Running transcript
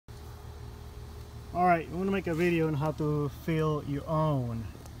Alright, I want to make a video on how to fill your own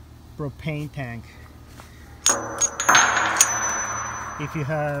propane tank. If you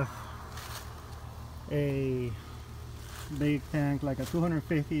have a big tank like a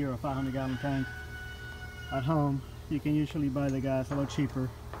 250 or a 500 gallon tank at home, you can usually buy the gas a lot cheaper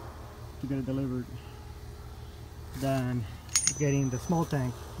to get it delivered than getting the small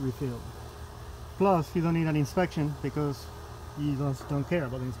tank refilled. Plus, you don't need an inspection because you don't care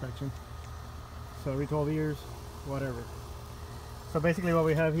about the inspection. So every 12 years, whatever. So basically what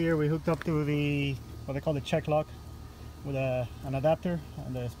we have here, we hooked up to the, what they call the check lock with an adapter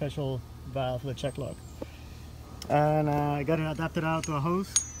and a special valve for the check lock. And I got it adapted out to a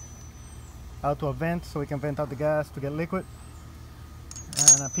hose, out to a vent so we can vent out the gas to get liquid.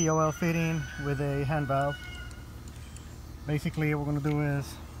 And a POL fitting with a hand valve. Basically what we're going to do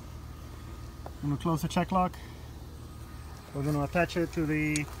is, I'm going to close the check lock. We're going to attach it to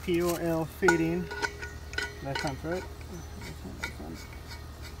the POL fitting. Left hand, right? Left hand.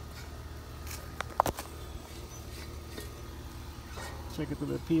 Check it to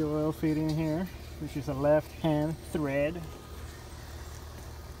the POL fitting here, which is a left hand thread.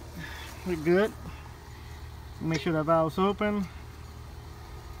 We're good. Make sure the valve's open.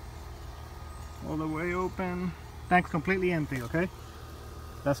 All the way open. Tank's completely empty, okay?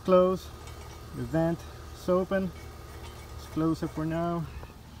 That's closed. The vent is open. Close it for now.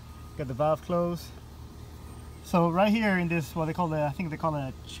 Got the valve closed. So right here in this, what they call the, I think they call it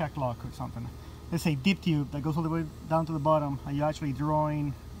a check lock or something. There's a dip tube that goes all the way down to the bottom, and you're actually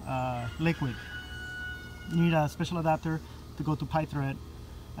drawing liquid. You need a special adapter to go to pipe thread,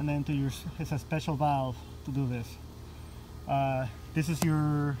 and then to your, it's a special valve to do this. This is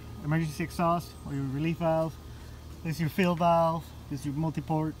your emergency exhaust or your relief valve. This is your fill valve. This is your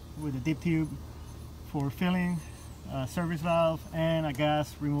multi-port with a dip tube for filling. Service valve and a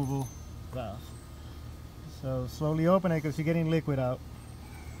gas removal valve. So slowly open it because you're getting liquid out.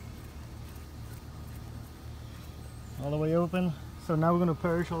 All the way open. So now we're going to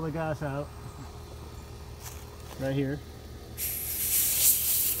purge all the gas out right here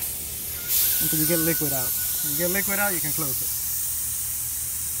until you get liquid out. When you get liquid out, you can close it.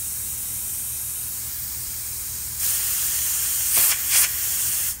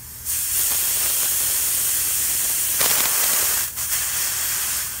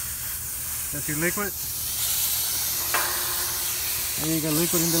 That's your liquid. And you got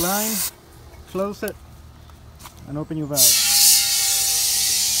liquid in the line. Close it and open your valve.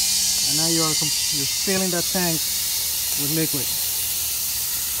 And now you're filling that tank with liquid.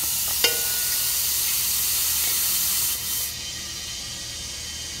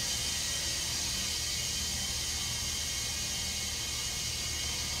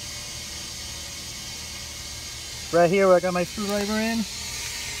 Right here where I got my screwdriver in.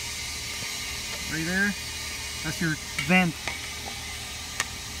 Right there, that's your vent.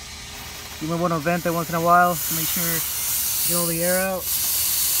 You might want to vent it once in a while to make sure you get all the air out.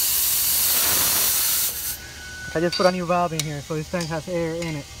 I just put a new valve in here so this tank has air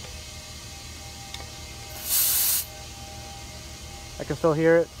in it. I can still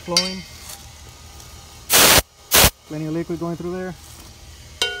hear it flowing. Plenty of liquid going through there.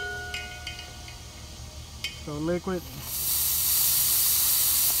 So liquid.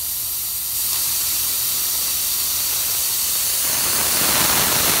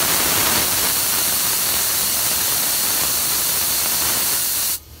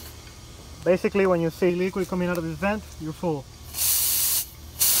 Basically, when you see liquid coming out of this vent, you're full.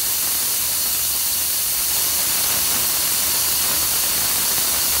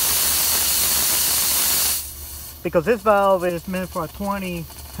 Because this valve is meant for a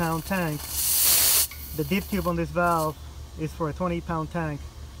 20-pound tank, the dip tube on this valve is for a 20-pound tank.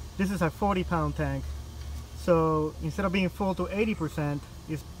 This is a 40-pound tank. So instead of being full to 80%,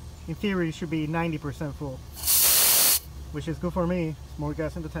 in theory it should be 90% full, which is good for me. It's more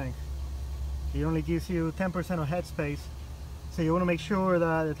gas in the tank. It only gives you 10% of head space, so you want to make sure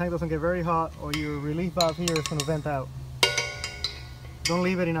that the tank doesn't get very hot or your relief valve here is going to vent out. Don't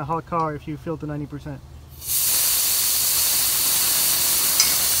leave it in a hot car if you fill to 90%.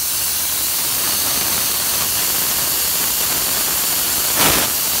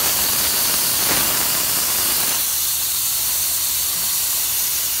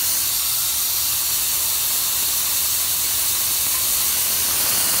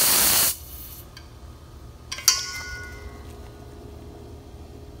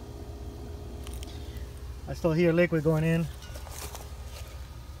 I still hear liquid going in.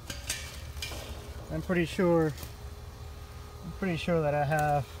 I'm pretty sure that I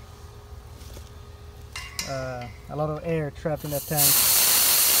have a lot of air trapped in that tank.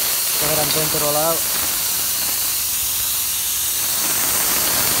 Go ahead and vent it all out.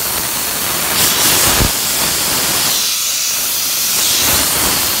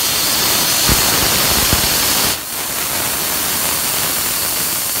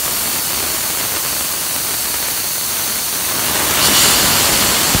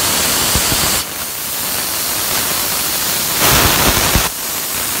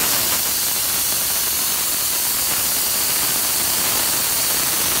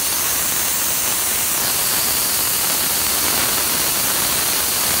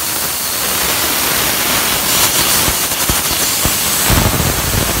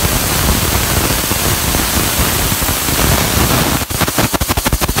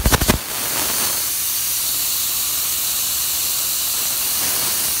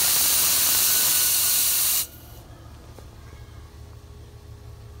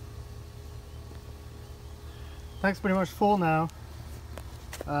 Tank's pretty much full now.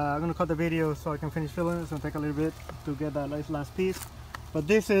 I'm gonna cut the video so I can finish filling it. It's gonna take a little bit to get that last piece. But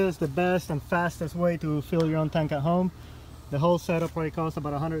this is the best and fastest way to fill your own tank at home. The whole setup probably costs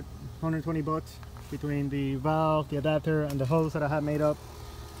about 120 bucks between the valve, the adapter, and the hose that I have made up,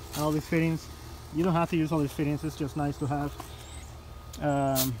 and all these fittings. You don't have to use all these fittings, it's just nice to have.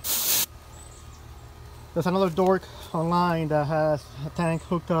 There's another dork online that has a tank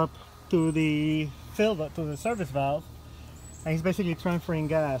hooked up to the service valve, and he's basically transferring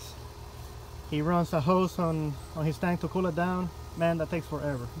gas. He runs a hose on his tank to cool it down. Man, that takes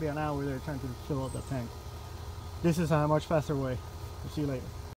forever. It'll be an hour there trying to fill up that tank. This is a much faster way. We'll see you later.